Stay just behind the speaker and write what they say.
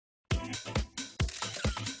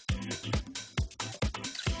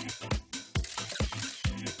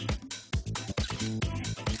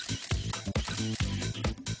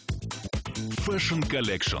Fashion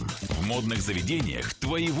Collection в модных заведениях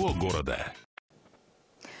твоего города.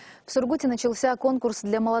 В Сургуте начался конкурс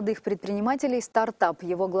для молодых предпринимателей «Стартап».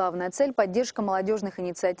 Его главная цель – поддержка молодежных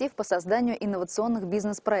инициатив по созданию инновационных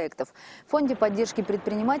бизнес-проектов. В фонде поддержки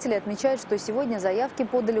предпринимателей отмечают, что сегодня заявки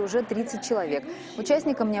подали уже 30 человек.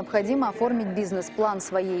 Участникам необходимо оформить бизнес-план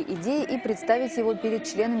своей идеи и представить его перед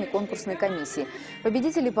членами конкурсной комиссии.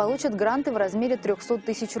 Победители получат гранты в размере 300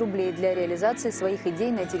 тысяч рублей для реализации своих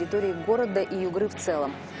идей на территории города и Югры в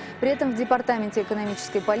целом. При этом в Департаменте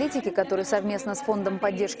экономической политики, который совместно с фондом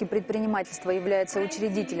поддержки предпринимательства является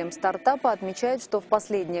учредителем стартапа, отмечают, что в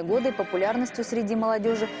последние годы популярностью среди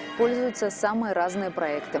молодежи пользуются самые разные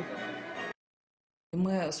проекты.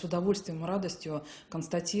 Мы с удовольствием и радостью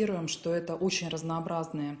констатируем, что это очень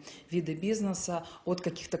разнообразные виды бизнеса, от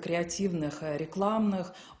каких-то креативных,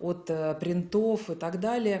 рекламных, от принтов и так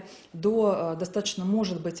далее, до достаточно,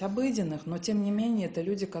 может быть, обыденных, но тем не менее это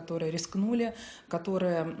люди, которые рискнули,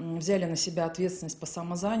 которые взяли на себя ответственность по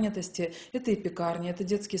самозанятости. Это и пекарни, это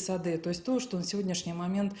детские сады, то есть то, что на сегодняшний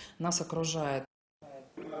момент нас окружает.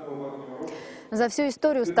 За всю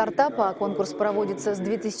историю стартапа, а конкурс проводится с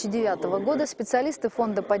 2009 года, специалисты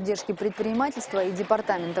Фонда поддержки предпринимательства и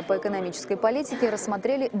Департамента по экономической политике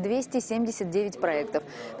рассмотрели 279 проектов.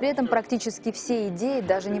 При этом практически все идеи,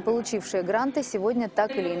 даже не получившие гранты, сегодня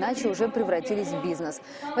так или иначе уже превратились в бизнес.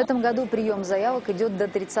 В этом году прием заявок идет до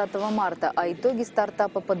 30 марта, а итоги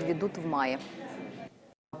стартапа подведут в мае.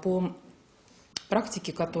 По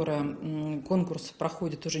практике, которая конкурс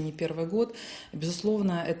проходит уже не первый год,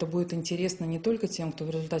 безусловно, это будет интересно не только тем, кто в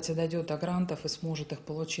результате дойдет до грантов и сможет их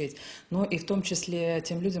получить, но и в том числе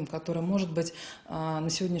тем людям, которые, может быть, на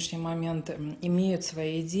сегодняшний момент имеют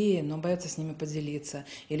свои идеи, но боятся с ними поделиться,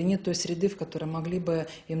 или нет той среды, в которой могли бы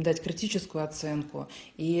им дать критическую оценку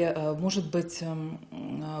и, может быть,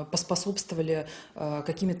 поспособствовали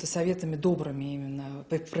какими-то советами добрыми, именно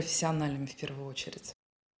профессиональными в первую очередь.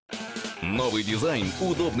 Новый дизайн,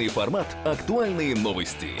 удобный формат, актуальные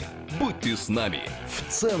новости. Будьте с нами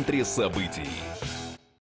в центре событий.